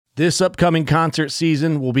This upcoming concert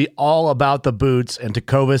season will be all about the boots, and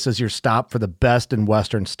Tecovas is your stop for the best in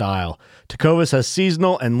Western style. Tecovas has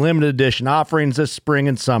seasonal and limited edition offerings this spring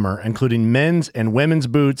and summer, including men's and women's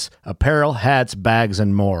boots, apparel, hats, bags,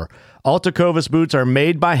 and more. All Tecovas boots are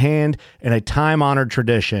made by hand in a time-honored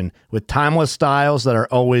tradition with timeless styles that are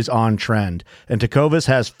always on trend. And Tecovas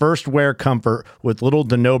has first wear comfort with little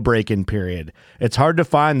to no break-in period. It's hard to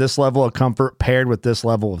find this level of comfort paired with this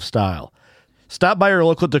level of style. Stop by your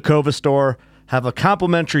local Tecovas store, have a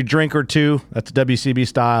complimentary drink or two, that's WCB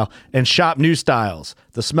style, and shop new styles.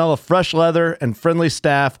 The smell of fresh leather and friendly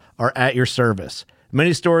staff are at your service.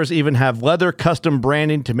 Many stores even have leather custom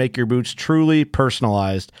branding to make your boots truly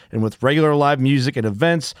personalized. And with regular live music and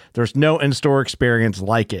events, there's no in-store experience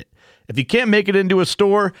like it. If you can't make it into a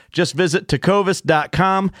store, just visit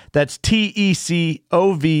tecovas.com. That's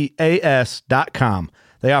TECOVAS.com.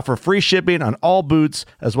 They offer free shipping on all boots,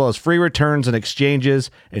 as well as free returns and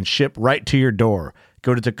exchanges, and ship right to your door.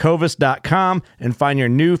 Go to tecovas.com and find your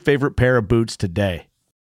new favorite pair of boots today.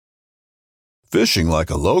 Fishing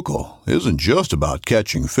like a local isn't just about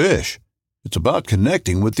catching fish. It's about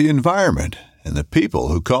connecting with the environment and the people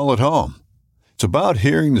who call it home. It's about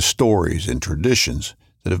hearing the stories and traditions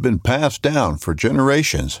that have been passed down for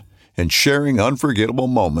generations and sharing unforgettable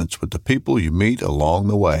moments with the people you meet along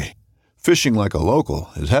the way. Fishing like a local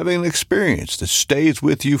is having an experience that stays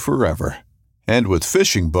with you forever. And with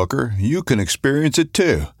Fishing Booker, you can experience it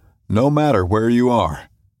too, no matter where you are.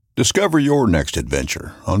 Discover your next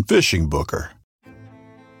adventure on Fishing Booker.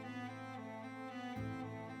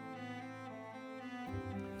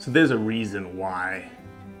 So there's a reason why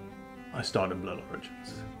I started Blood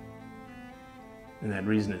Origins. And that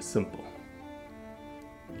reason is simple.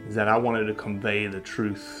 Is that I wanted to convey the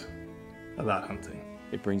truth about hunting.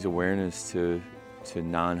 It brings awareness to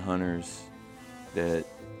non-hunters that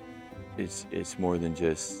it's more than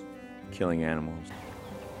just killing animals.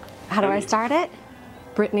 How do I start it?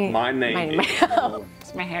 Brittany. My name is...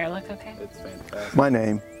 Does my hair look okay? It's fantastic. My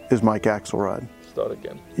name is Mike Axelrod. Start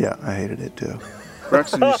again. Yeah, I hated it too.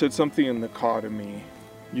 Braxton, you said something in the car to me.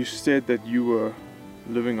 You said that you were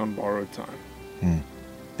living on borrowed time.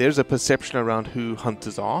 There's a perception around who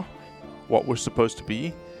hunters are, what we're supposed to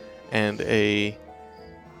be, and a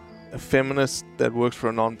feminist that works for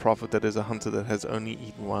a non-profit that is a hunter that has only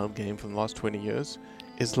eaten wild game for the last 20 years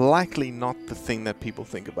is likely not the thing that people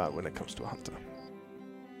think about when it comes to a hunter.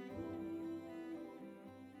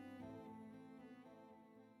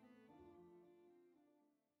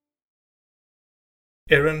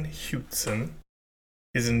 Erin Hewetson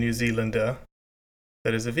is a New Zealander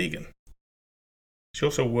that is a vegan. She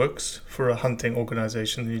also works for a hunting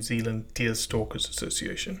organization, the New Zealand Deer Stalkers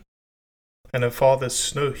Association. And her father,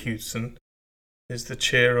 Snow Hewetson, is the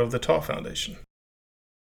chair of the Tar Foundation.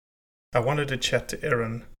 I wanted to chat to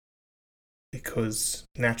Erin because,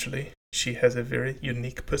 naturally, she has a very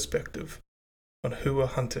unique perspective on who a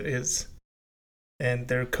hunter is and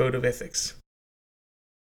their code of ethics.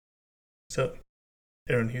 So,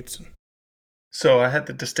 Erin Hewetson. So I had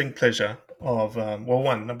the distinct pleasure of,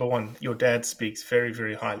 number one, your dad speaks very,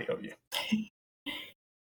 very highly of you.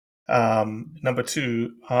 Number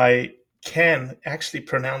two, I can actually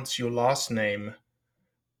pronounce your last name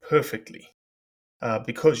perfectly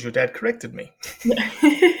because your dad corrected me.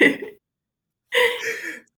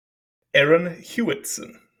 Erin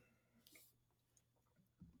Hewetson.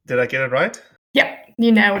 Did I get it right? Yep,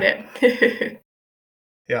 you nailed it.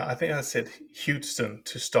 Yeah, I think I said Hewetson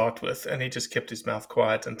to start with, and he just kept his mouth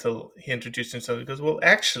quiet until he introduced himself. He goes, well,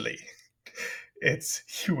 actually, it's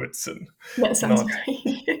Hewetson. That sounds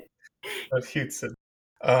right. Not Hewetson.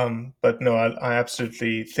 But no, I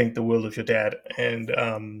absolutely think the world of your dad. And,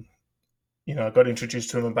 I got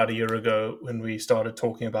introduced to him about a year ago when we started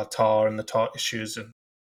talking about tar and the tar issues.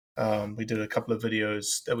 And we did a couple of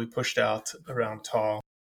videos that we pushed out around tar.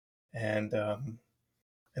 And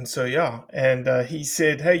so, yeah. And he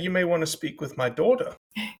said, hey, you may want to speak with my daughter.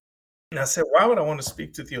 And I said, why would I want to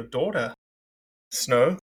speak with your daughter,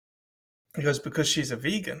 Snow? He goes, because she's a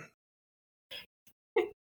vegan.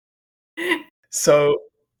 So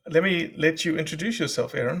let me let you introduce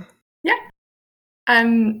yourself, Erin. Yeah.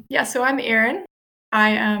 So I'm Erin.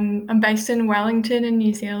 I'm based in Wellington in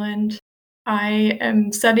New Zealand. I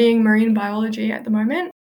am studying marine biology at the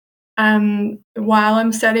moment. While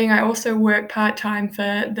I'm studying, I also work part-time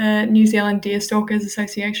for the New Zealand Deer Stalkers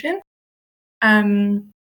Association.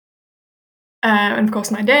 And of course,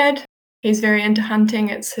 my dad, he's very into hunting.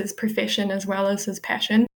 It's his profession as well as his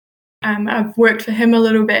passion. I've worked for him a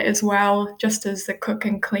little bit as well, just as the cook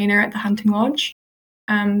and cleaner at the hunting lodge.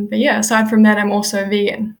 But yeah, aside from that, I'm also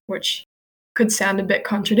vegan, which could sound a bit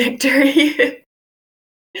contradictory.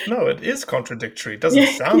 No, it is contradictory. It doesn't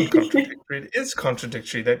sound contradictory. It is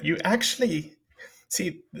contradictory that you actually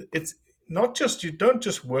see it's not just you don't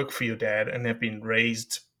just work for your dad and have been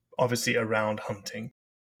raised obviously around hunting.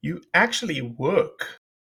 You actually work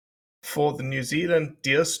for the New Zealand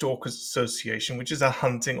Deer Stalkers Association, which is a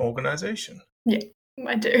hunting organization. Yeah,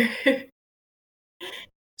 I do.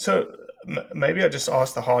 So maybe I just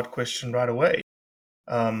ask the hard question right away.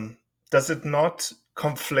 Does it not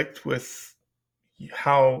conflict with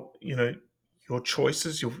how, your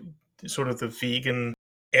choices, your sort of the vegan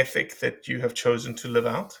ethic that you have chosen to live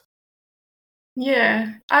out?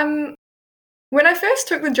 Yeah. When I first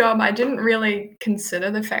took the job, I didn't really consider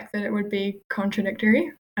the fact that it would be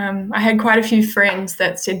contradictory. I had quite a few friends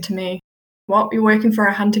that said to me, "What, you're working for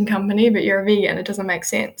a hunting company, but you're a vegan? It doesn't make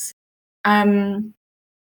sense."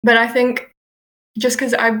 But I think just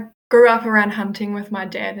because I grew up around hunting with my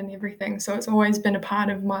dad and everything, so it's always been a part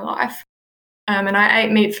of my life. And I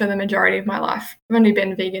ate meat for the majority of my life. I've only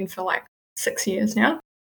been vegan for like 6 years now.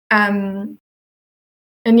 And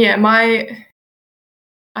yeah,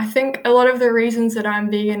 I think a lot of the reasons that I'm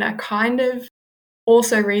vegan are kind of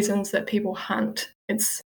also reasons that people hunt.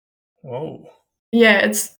 Whoa.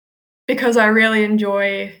 It's because I really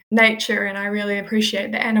enjoy nature and I really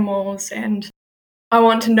appreciate the animals and I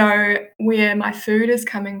want to know where my food is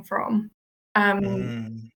coming from.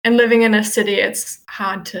 And living in a city, it's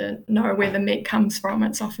hard to know where the meat comes from.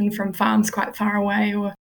 It's often from farms quite far away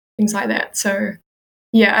or things like that. So,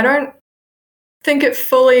 yeah, I don't think it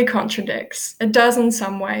fully contradicts. It does in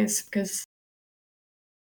some ways because,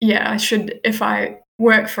 yeah, if I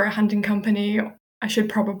work for a hunting company, I should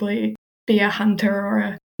probably be a hunter or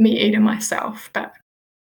a meat eater myself. But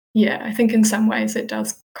yeah, I think in some ways it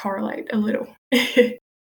does correlate a little.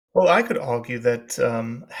 Well, I could argue that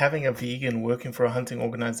having a vegan working for a hunting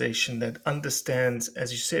organization that understands,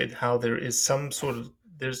 as you said, how there's some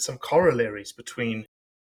corollaries between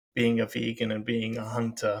being a vegan and being a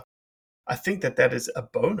hunter. I think that is a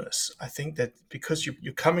bonus. I think that because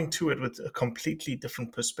you're coming to it with a completely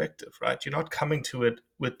different perspective, right? You're not coming to it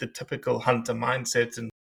with the typical hunter mindset and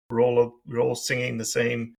we're all singing the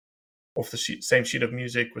same same sheet of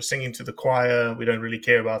music. We're singing to the choir. We don't really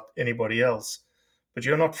care about anybody else. But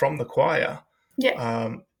you're not from the choir.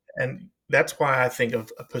 Yeah. And that's why I think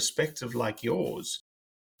of a perspective like yours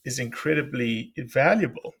is incredibly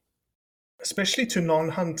valuable, especially to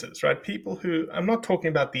non-hunters, right? People who, I'm not talking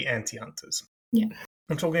about the anti-hunters. Yeah.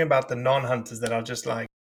 I'm talking about the non-hunters that are just like,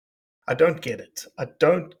 I don't get it. I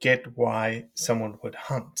don't get why someone would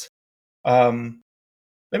hunt.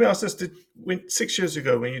 Let me ask this: 6 years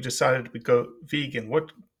ago, when you decided to go vegan,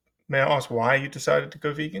 may I ask why you decided to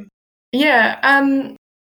go vegan? Yeah,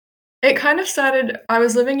 it kind of started. I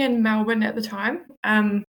was living in Melbourne at the time,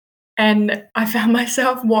 and I found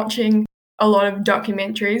myself watching a lot of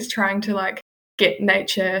documentaries trying to like get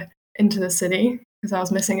nature into the city because I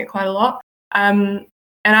was missing it quite a lot. And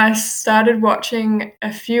I started watching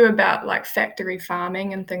a few about like factory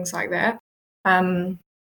farming and things like that.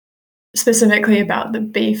 Specifically about the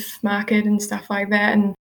beef market and stuff like that.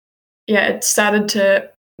 And yeah, it started to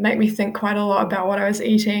make me think quite a lot about what I was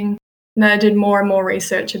eating. And then I did more and more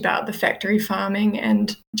research about the factory farming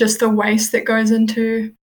and just the waste that goes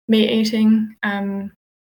into meat eating.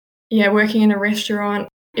 Working in a restaurant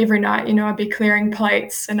every night, I'd be clearing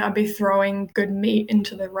plates and I'd be throwing good meat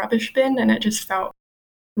into the rubbish bin, and it just felt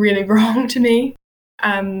really wrong to me.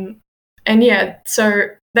 So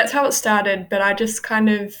that's how it started. But I just kind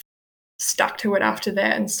of stuck to it after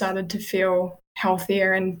that and started to feel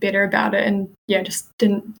healthier and better about it, and just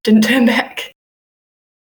didn't turn back.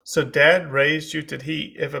 So dad raised you. Did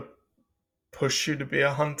he ever push you to be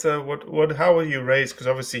a hunter? How were you raised? Because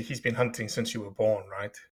obviously he's been hunting since you were born,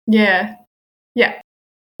 right? Yeah.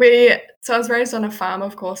 So I was raised on a farm,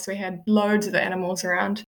 of course. We had loads of animals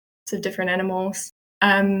around, so different animals.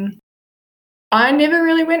 I never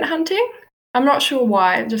really went hunting. I'm not sure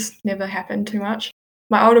why, it just never happened too much.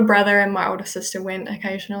 My older brother and my older sister went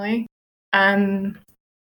occasionally. But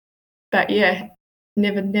yeah,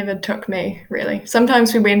 never took me really.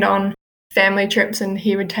 Sometimes we went on family trips and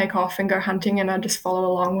he would take off and go hunting and I'd just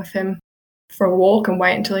follow along with him for a walk and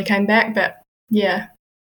wait until he came back. But yeah.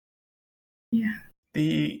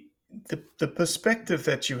 The perspective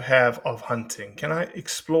that you have of hunting, can I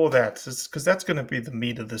explore that? Because that's going to be the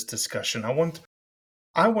meat of this discussion. I want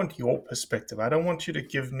your perspective. I don't want you to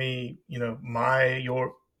give me,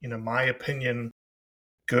 my opinion,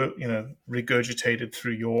 regurgitated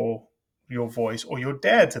through your voice, or your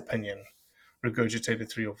dad's opinion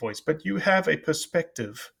regurgitated through your voice. But you have a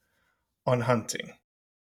perspective on hunting.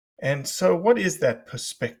 And so what is that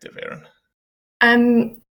perspective, Erin?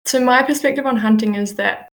 So my perspective on hunting is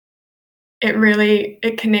that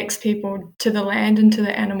it connects people to the land and to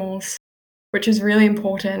the animals, which is really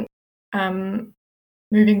important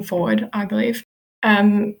moving forward, I believe.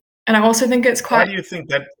 And I also think it's Why quite... do you think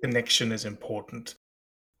that connection is important?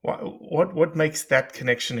 What makes that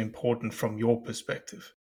connection important from your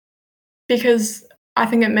perspective? Because I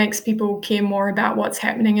think it makes people care more about what's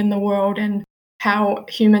happening in the world and how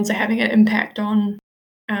humans are having an impact on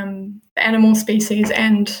the animal species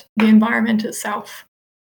and the environment itself.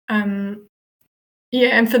 And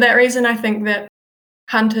for that reason, I think that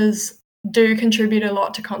hunters do contribute a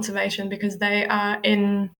lot to conservation because they are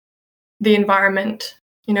in the environment.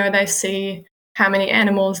 They see how many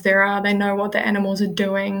animals there are. They know what the animals are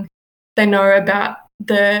doing. They know about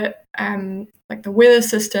the weather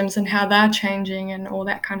systems and how they're changing and all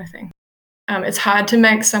that kind of thing. It's hard to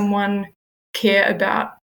make someone care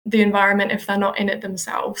about the environment if they're not in it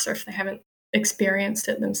themselves or if they haven't experienced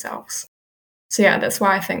it themselves. So yeah, that's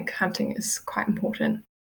why I think hunting is quite important.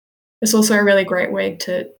 It's also a really great way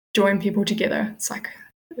to join people together. It's like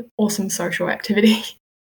an awesome social activity.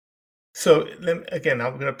 So again,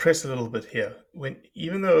 I'm going to press a little bit here.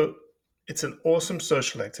 Even though it's an awesome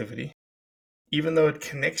social activity, even though it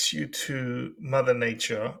connects you to Mother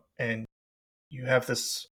Nature and you have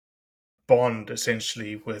this bond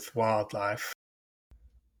essentially with wildlife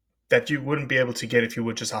that you wouldn't be able to get if you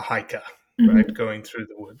were just a hiker, right, going through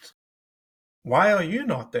the woods. Why are you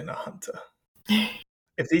not then a hunter?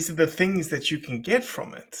 If these are the things that you can get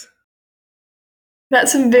from it.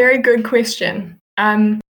 That's a very good question.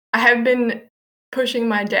 I have been pushing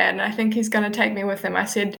my dad, and I think he's going to take me with him. I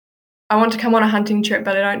said, I want to come on a hunting trip,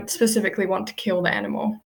 but I don't specifically want to kill the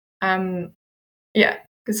animal.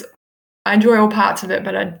 Because I enjoy all parts of it,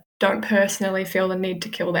 but I don't personally feel the need to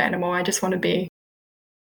kill the animal. I just want to be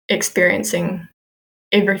experiencing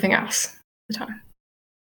everything else at the time.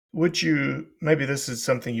 Would you, maybe this is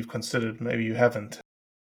something you've considered, maybe you haven't.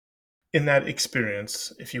 In that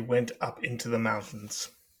experience, if you went up into the mountains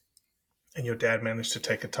and your dad managed to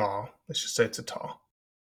take a tahr, let's just say it's a tahr,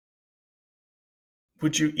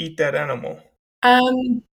 would you eat that animal?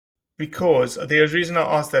 Because the reason I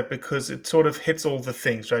ask that, because it sort of hits all the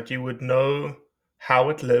things, right? You would know how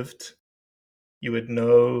it lived. You would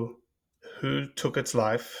know who took its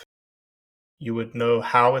life. You would know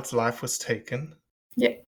how its life was taken.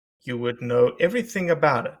 Yeah. You would know everything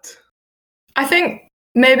about it. I think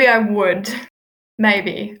maybe I would.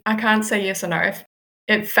 Maybe. I can't say yes or no. If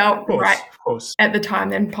it felt right at the time,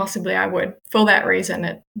 then possibly I would. For that reason,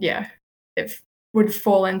 it would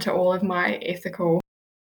fall into all of my ethical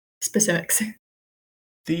specifics.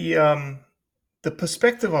 The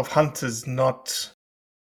perspective of hunters not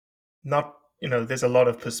there's a lot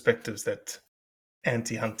of perspectives that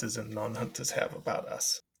anti-hunters and non-hunters have about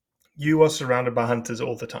us. You are surrounded by hunters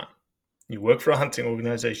all the time. You work for a hunting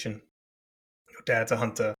organization. Your dad's a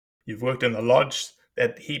hunter. You've worked in a lodge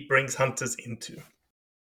that he brings hunters into.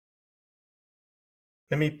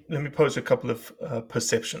 Let me pose a couple of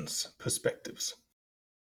perspectives.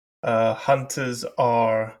 Hunters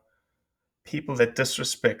are people that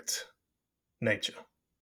disrespect nature.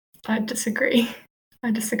 I disagree.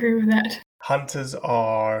 I disagree with that. Hunters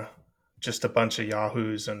are just a bunch of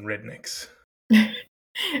yahoos and rednecks.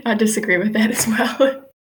 I disagree with that as well.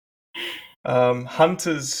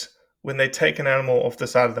 Hunters, when they take an animal off the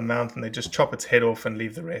side of the mountain, they just chop its head off and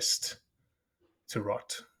leave the rest to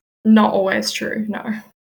rot. Not always true, no.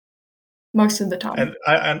 Most of the time.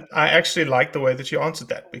 And I actually like the way that you answered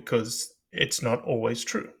that, because it's not always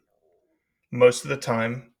true. Most of the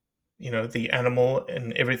time, the animal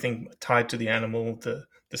and everything tied to the animal, the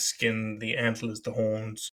skin, the antlers, the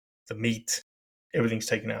horns, the meat, everything's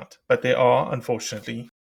taken out. But there are, unfortunately,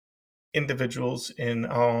 individuals in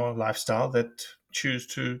our lifestyle that choose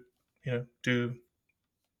to, do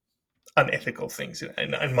unethical things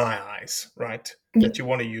in my eyes, right? Yeah. That you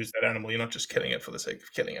want to use that animal. You're not just killing it for the sake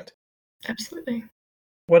of killing it. Absolutely.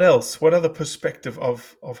 What else? What other perspective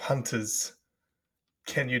of hunters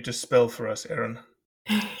can you dispel for us, Erin?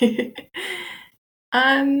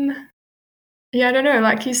 Yeah, I don't know,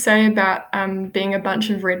 like you say about being a bunch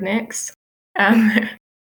of rednecks.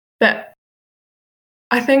 But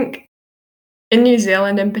I think in New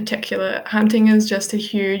Zealand in particular, hunting is just a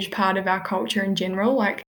huge part of our culture in general.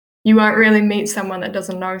 Like, you won't really meet someone that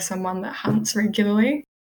doesn't know someone that hunts regularly.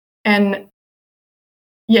 And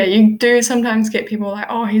yeah, you do sometimes get people like,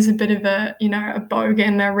 oh, he's a bit of a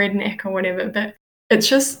bogan, a redneck or whatever. But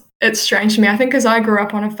it's strange to me. I think because I grew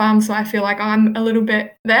up on a farm, so I feel like I'm a little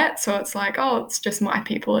bit that. So it's like, oh, it's just my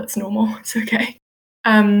people. It's normal. It's okay.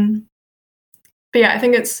 But yeah, I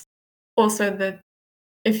think it's also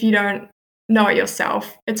if you don't know it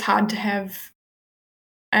yourself, it's hard to have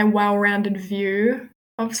a well-rounded view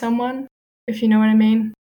of someone, if you know what I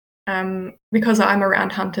mean. Because I'm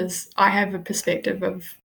around hunters, I have a perspective of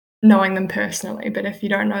knowing them personally, but if you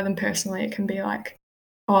don't know them personally, it can be like,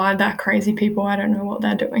 oh, they're crazy people, I don't know what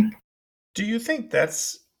they're doing. Do you think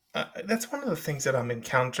that's one of the things that I'm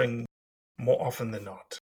encountering more often than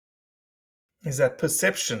not? Is that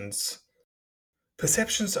perceptions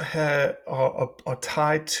are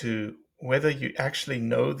tied to whether you actually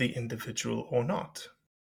know the individual or not.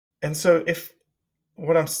 And so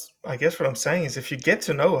what I'm saying is, if you get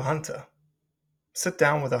to know a hunter, sit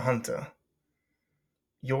down with a hunter,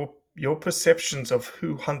 your perceptions of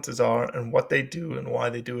who hunters are and what they do and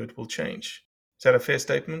why they do it will change. Is that a fair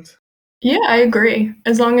statement? Yeah, I agree.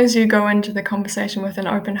 As long as you go into the conversation with an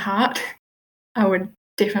open heart, I would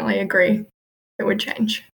definitely agree it would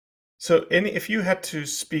change. So if you had to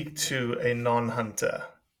speak to a non-hunter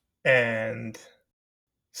and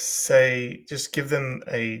say, just give them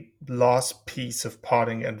a last piece of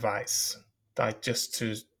parting advice, like just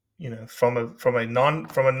to, from a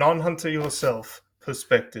non-hunter yourself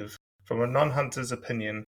perspective, from a non-hunter's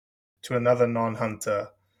opinion to another non-hunter,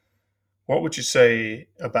 what would you say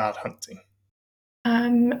about hunting?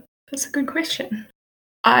 That's a good question.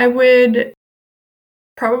 I would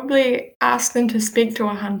probably ask them to speak to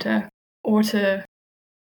a hunter or to,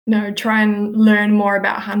 try and learn more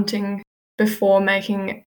about hunting before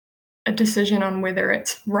making a decision on whether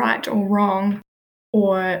it's right or wrong,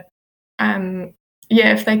 or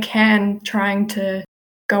if they can, trying to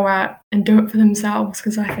go out and do it for themselves,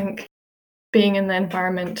 because I think being in the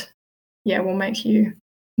environment, will make you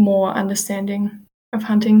more understanding of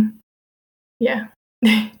hunting. Yeah.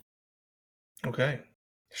 Okay.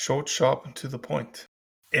 Short, sharp, and to the point.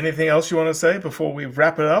 Anything else you want to say before we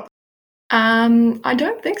wrap it up? I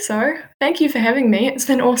don't think so. Thank you for having me. It's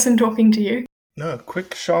been awesome talking to you. No,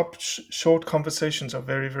 quick, sharp, short conversations are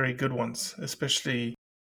very, very good ones, especially,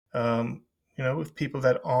 with people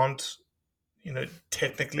that aren't,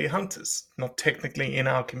 technically hunters, not technically in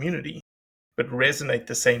our community, but resonate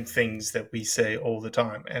the same things that we say all the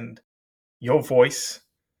time. And your voice,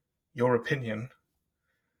 your opinion,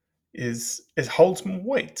 it holds more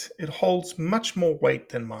weight. It holds much more weight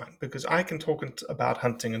than mine, because I can talk about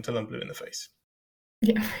hunting until I'm blue in the face.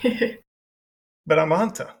 Yeah. But I'm a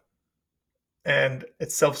hunter, and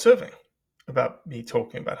it's self-serving about me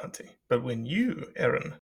talking about hunting. But when you,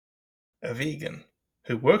 Erin, a vegan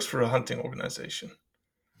who works for a hunting organization,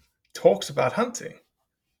 talks about hunting,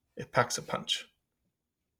 it packs a punch.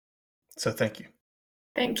 So thank you.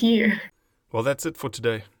 Thank you. Well, that's it for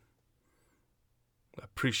today. I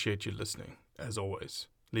appreciate you listening, as always.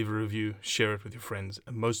 Leave a review, share it with your friends,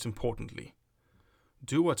 and most importantly,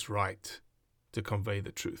 do what's right to convey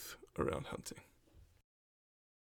the truth around hunting.